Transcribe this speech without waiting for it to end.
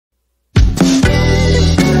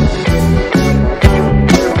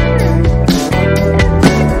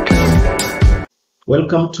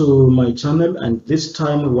Welcome to my channel, and this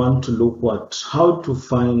time we want to look at how to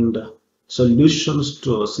find solutions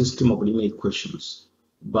to a system of linear equations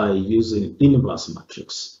by using inverse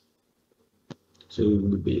matrix. So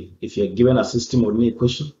if you're given a system of linear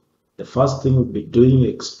equation, the first thing we'll be doing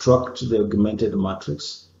is extract the augmented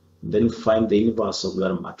matrix, then find the inverse of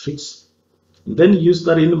that matrix, and then use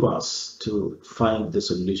that inverse to find the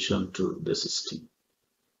solution to the system.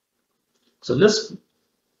 So let's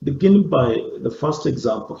begin by the first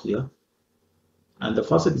example here. And the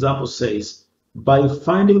first example says, by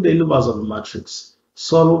finding the inverse of a matrix,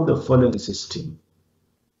 solve the following system.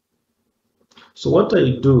 So what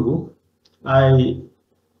I do, I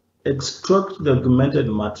extract the augmented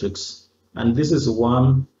matrix, and this is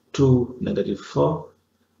 1, 2, -4,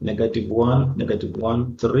 -1,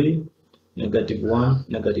 -1, 3, -1,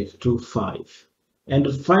 -2, 5,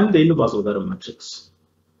 and find the inverse of that matrix.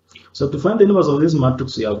 So to find the inverse of this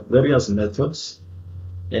matrix, we have various methods,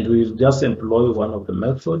 and we'll just employ one of the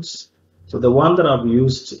methods. So the one that I've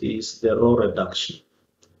used is the row reduction,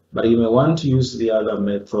 but you may want to use the other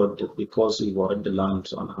method because we've already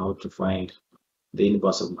learned on how to find the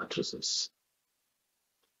inverse of matrices.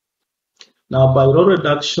 Now, by row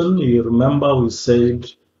reduction, you remember we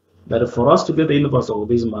said that for us to get the inverse of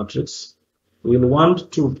this matrix, we'll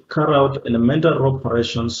want to carry out elemental row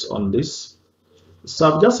operations on this. So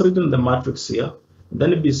I've just written the matrix here,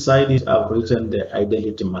 then beside it I've written the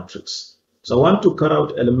identity matrix. So I want to carry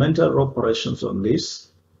out elemental row operations on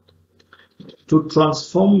this to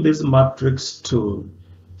transform this matrix to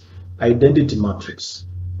identity matrix.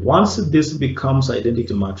 Once this becomes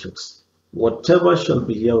identity matrix, whatever shall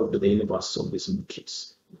be here will be the inverse of this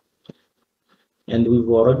matrix. And we've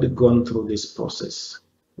already gone through this process.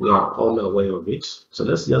 We are all aware of it. So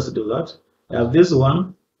let's just do that. I have this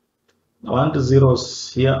one. I want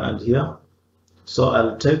zeros here and here. So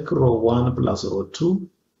I'll take row 1 plus row 2.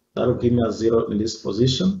 That will give me a 0 in this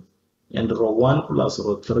position. And row 1 plus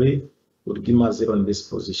row 3 would give me a 0 in this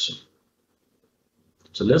position.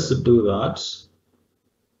 So let's do that.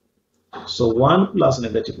 So 1 plus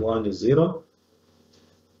 -1 is 0.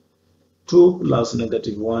 2 plus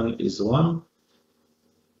 -1 is 1.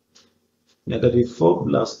 -4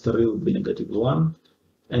 plus 3 will be -1.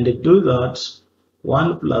 And to do that,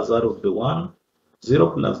 1 plus that will be 1,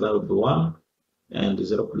 0 plus that will be 1, and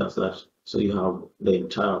 0 plus that. So you have the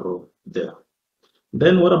entire row there.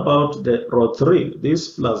 Then what about the row 3? This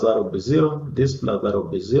plus that will be 0, this plus that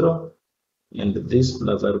will be 0, and this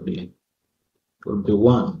plus that will be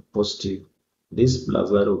 1 positive. This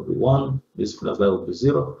plus that will be 1, this plus that will be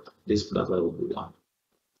 0, this plus that will be 1.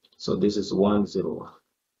 So this is 1, 0, 1.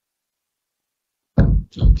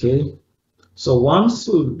 Okay. So once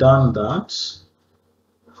we've done that,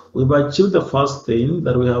 we've achieved the first thing,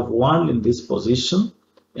 that we have 1 in this position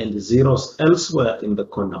and zeros elsewhere in the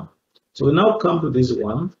column. So we now come to this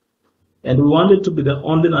one, and we want it to be the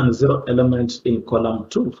only non-zero element in column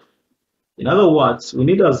 2. In other words, we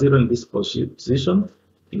need a 0 in this position,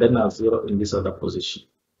 and then a 0 in this other position.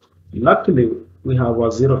 Luckily, we have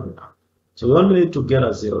a 0 here. So we only need to get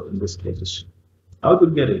a 0 in this position. How to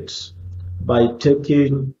get it? By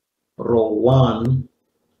taking row 1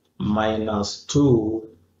 minus 2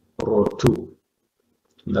 row 2.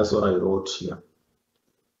 That's what I wrote here.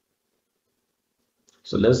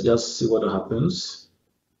 So let's just see what happens.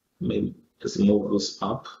 Maybe let's move this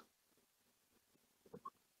up.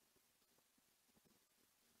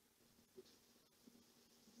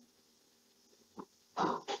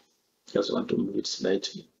 Just want to move it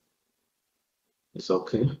slightly. It's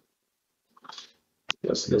okay.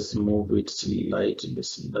 Just let's move it slightly,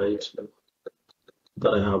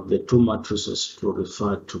 that I have the two matrices to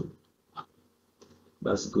refer to.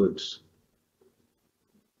 That's good.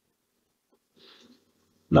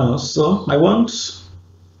 Now, so I want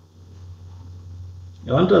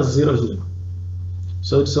a 0 here.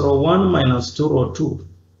 So it's row 1 minus 2 row 2.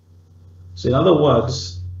 So in other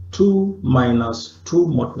words, 2 minus 2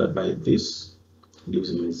 multiplied by this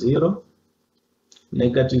gives me 0.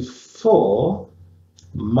 -4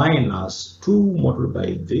 minus 2 multiplied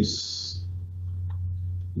by this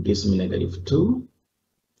gives me -2.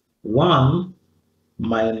 1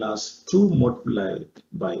 minus 2 multiplied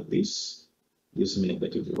by this gives me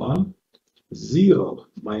 -1. 0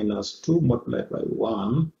 minus 2 multiplied by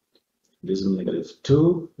 1 gives me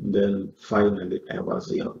 -2. Then finally I have a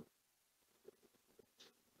 0.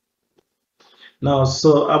 Now,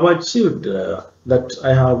 so I've achieved that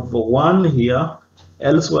I have 1 here,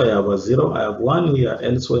 elsewhere I have a 0. I have 1 here,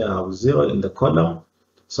 elsewhere I have 0 in the column.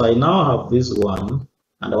 So I now have this 1,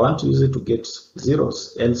 and I want to use it to get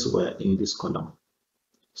zeros elsewhere in this column.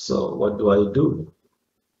 So what do?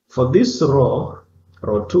 For this row,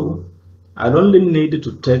 row 2, I'll only need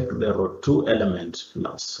to take the row 2 element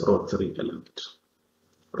plus row 3 element.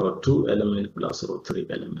 Row 2 element plus row 3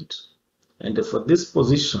 element. And for this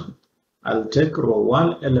position, I'll take row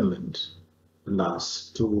 1 element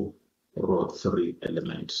plus 2 row 3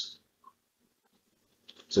 elements.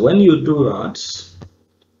 So when you do that,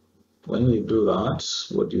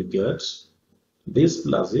 what do you get? This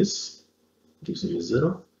plus this gives me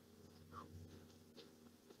 0.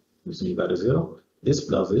 Gives me that 0. This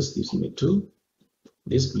plus this gives me 2.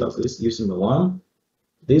 This plus this gives me 1.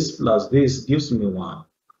 This plus this gives me 1.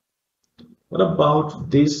 What about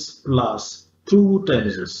this plus 2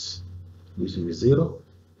 times this? Gives me 0.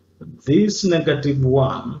 This negative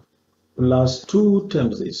 1 plus 2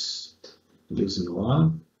 times this gives me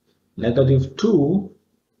 1. Negative 2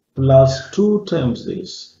 plus 2 times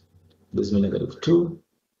this gives me negative 2.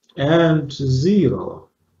 And 0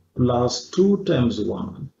 plus 2 times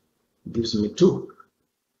 1 gives me 2.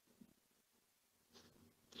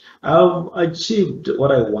 I've achieved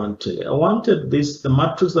what I wanted. I wanted the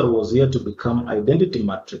matrix that was here to become identity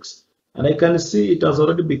matrix. And I can see it has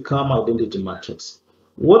already become identity matrix.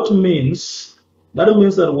 What means? That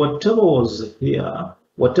means that whatever was here,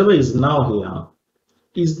 whatever is now here,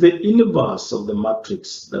 is the inverse of the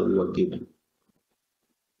matrix that we were given.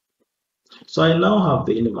 So I now have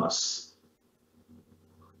the inverse.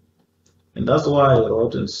 And that's why I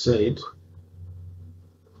wrote and said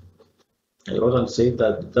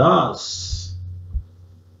that thus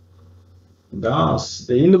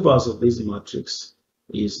the inverse of this matrix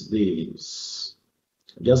is this.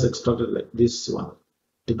 Just extracted like this one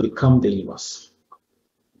to become the inverse.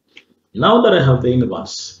 Now that I have the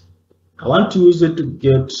inverse, I want to use it to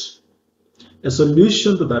get a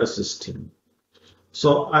solution to that system.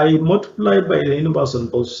 So I multiply by the inverse on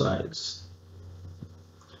both sides.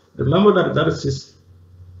 Remember that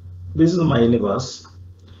this is my inverse,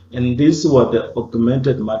 and these were the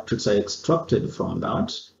augmented matrix I extracted from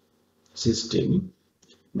that system.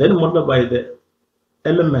 Then multiply by the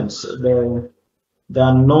elements, the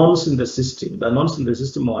unknowns in the system. The unknowns in the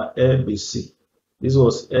system were A, B, C. This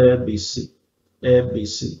was A, B, C, A, B,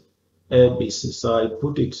 C, A, B, C. So I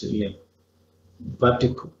put it in a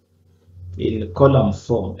vertical, in column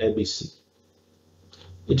form, A, B, C.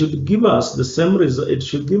 It would give us the same result. It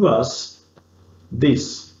should give us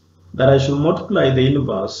this, that I should multiply the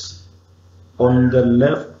inverse on the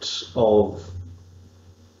left of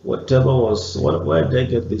whatever was, where did I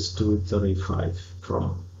get this 235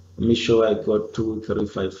 from? Let me show I got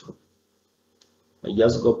 235 from. I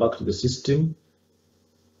just go back to the system,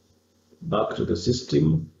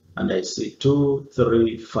 and I see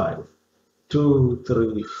 235,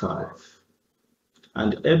 235.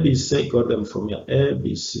 And ABC got them from here,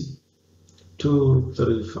 ABC,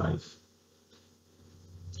 235.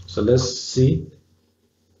 So let's see.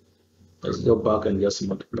 Let's go back and just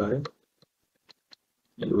multiply.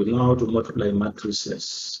 And we know how to multiply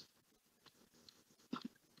matrices.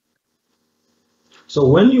 So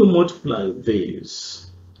when you multiply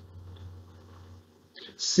these,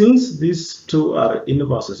 since these two are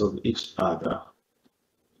inverses of each other,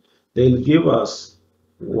 they'll give us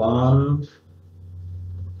 1,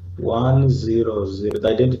 1, 0, 0, the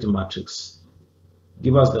identity matrix.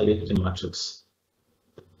 Give us the identity matrix.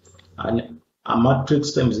 And a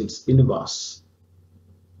matrix times its inverse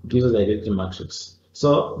gives us the identity matrix.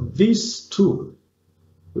 So these two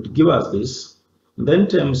would give us this, then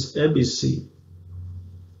times ABC.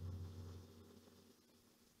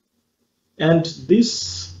 And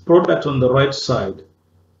this product on the right side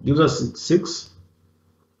gives us 6,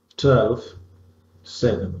 12,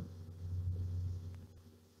 7.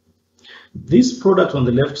 This product on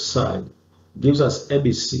the left side gives us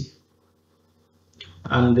ABC.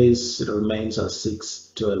 And this remains as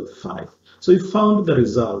 6, 12, 5. So we found the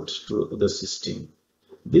result to the system.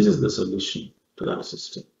 This is the solution to that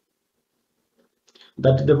system.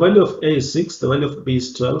 That the value of A is 6, the value of B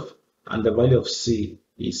is 12, and the value of C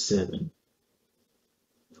is 7.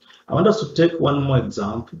 I want us to take one more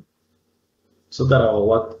example so that our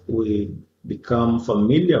work will become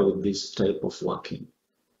familiar with this type of working.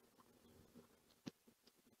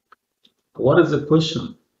 What is the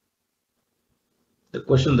question? The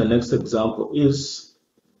question, the next example is,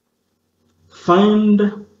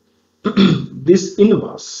 find this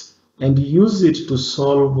inverse and use it to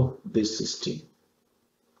solve this system.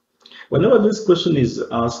 Whenever this question is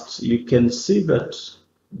asked, you can see that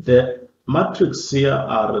the matrix here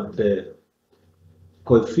are the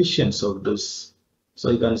coefficients of this. So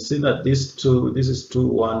you can see that this is 2,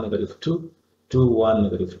 1, negative 2, 2, 1,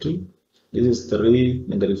 negative 2. This is 3,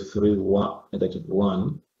 negative 3, 1, negative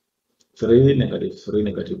 1. 3, negative 3,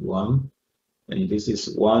 negative 1, and this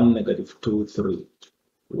is 1, negative 2, 3.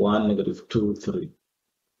 1, negative 2, 3.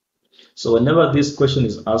 So whenever this question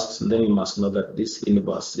is asked, then you must know that this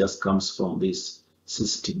inverse just comes from this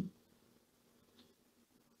system.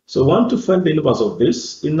 So we want to find the inverse of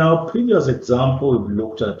this. In our previous example, we've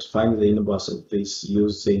looked at finding the inverse of this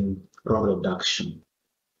using row reduction.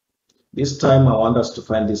 This time I want us to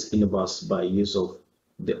find this inverse by use of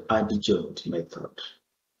the adjoint method.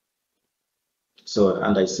 So,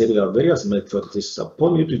 and I said there are various methods. It's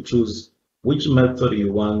upon you to choose which method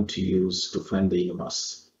you want to use to find the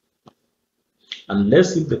inverse,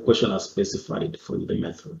 unless if the question has specified for you the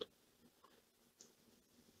method.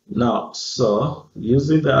 Now, so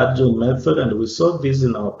using the adjoint method, and we saw this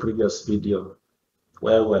in our previous video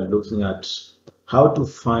where we're looking at how to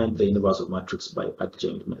find the inverse of matrix by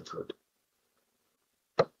adjoint method.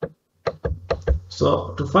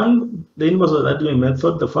 So to find the inverse of the adjoint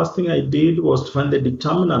method, the first thing I did was to find the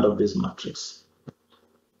determinant of this matrix.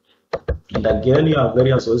 And again, you have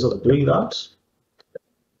various ways of doing that.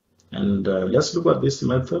 And let's look at this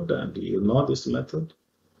method, and you know this method.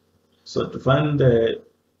 So to find the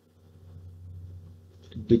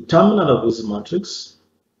determinant of this matrix,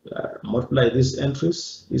 multiply these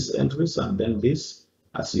entries, and then this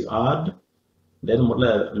as you add, then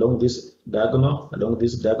multiply along this diagonal, along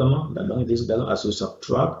this diagonal, along this diagonal as you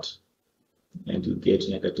subtract, and you get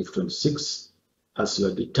negative 26 as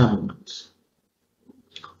your determinant.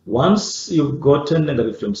 Once you've gotten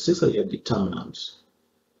negative 26 as your determinant,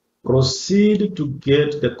 proceed to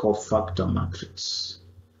get the cofactor matrix.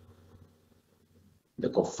 The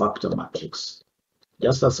cofactor matrix,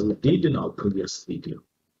 just as we did in our previous video.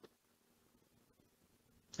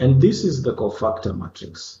 And this is the cofactor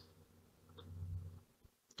matrix.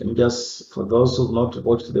 Let me just, for those who have not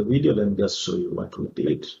watched the video, let me just show you what we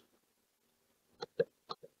did.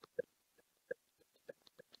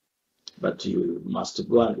 But you must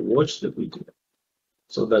go and watch the video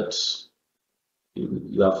so that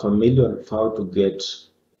you are familiar with how to get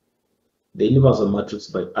the inverse of matrix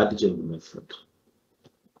by adjoint method.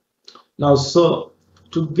 Now, so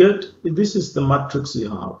to get, this is the matrix you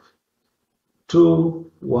have: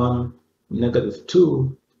 2, 1, negative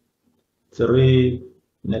 2, 3,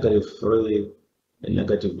 negative 3, and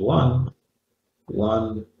negative 1,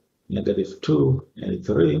 1, negative 2, and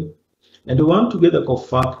 3. And we want to get the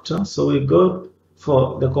cofactor, so we go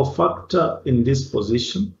for the cofactor in this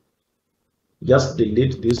position. Just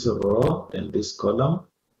delete this row and this column,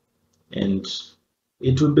 and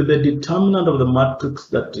it will be the determinant of the matrix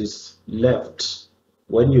that is left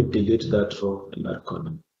when you delete that row and that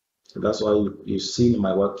column. So that's why you see in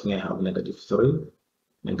my working I have negative 3,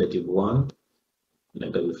 negative 1,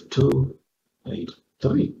 negative 2, and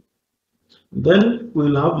 3. Then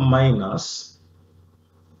we'll have minus.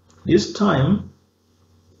 This time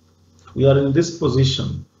we are in this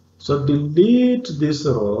position, so delete this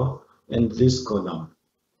row and this column.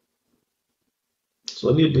 So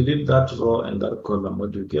when you delete that row and that column,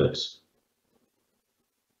 what do you get?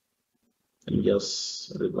 Let me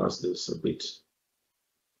just reverse this a bit.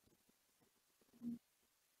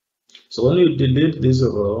 So when you delete this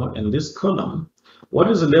row and this column,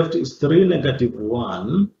 what is left is 3, negative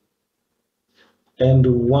 1, and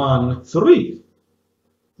 1, 3.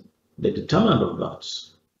 The determinant of that.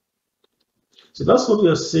 So that's what we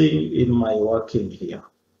are seeing in my working here.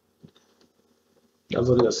 That's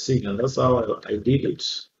what we are seeing, and that's how I did it.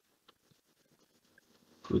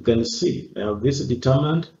 You can see I have this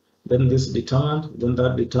determinant, then this determinant, then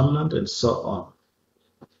that determinant, and so on.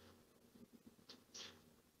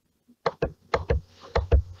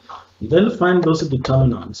 Then find those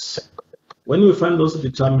determinants. When you find those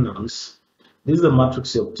determinants, this is the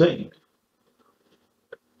matrix you obtained.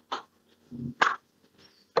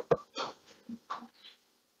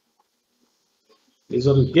 This is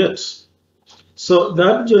what we get. So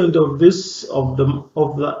the adjoint of this of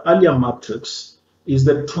the earlier matrix is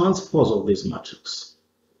the transpose of this matrix.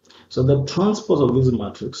 So the transpose of this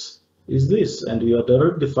matrix is this, and we had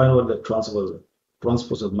already defined what the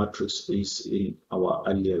transpose of matrix is in our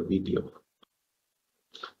earlier video.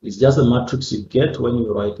 It's just the matrix you get when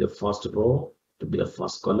you write the first row to be the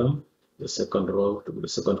first column, the second row to be the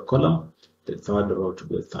second column, the third row to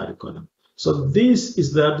be the third column. So this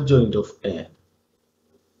is the adjoint of A.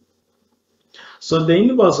 So the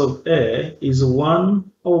inverse of A is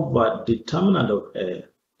 1 over determinant of A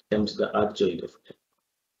times the adjoint of A.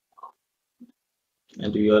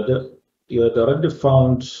 And you had already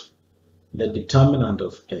found the determinant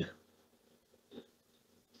of A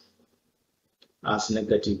as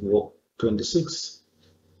negative 26.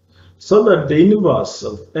 So that the inverse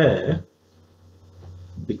of A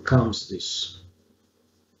becomes this.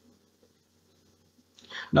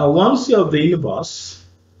 Now, once you have the inverse,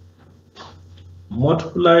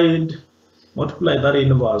 multiply that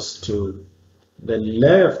inverse to the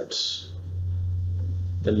left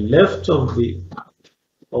of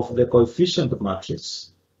the coefficient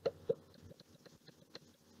matrix.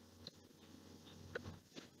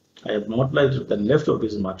 I have multiplied to the left of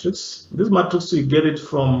this matrix. This matrix, we get it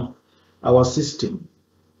from our system.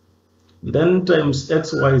 Then times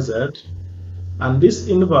x, y, z, and this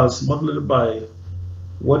inverse multiplied by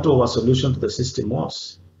what our solution to the system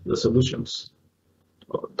was, the solutions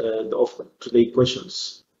to the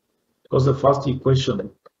equations. Because the first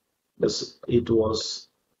equation, it was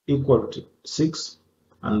equal to 6,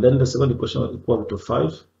 and then the second equation was equal to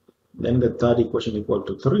 5, then the third equation equal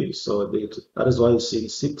to 3. So that is why you see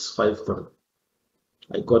 6, 5, 3.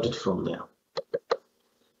 I got it from there.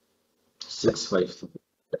 6, 5, 3.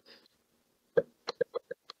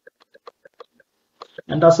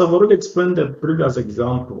 And as I've already explained in the previous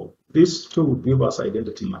example, these two give us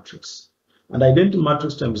identity matrix. And identity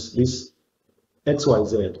matrix times this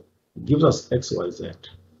xyz gives us xyz.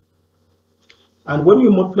 And when we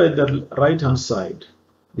multiply the right-hand side,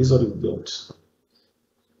 this is what we got.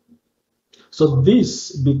 So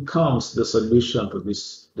this becomes the solution to the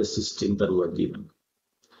system that we are given.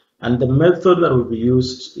 And the method that will be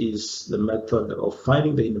used is the method of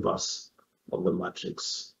finding the inverse of the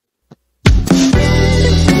matrix.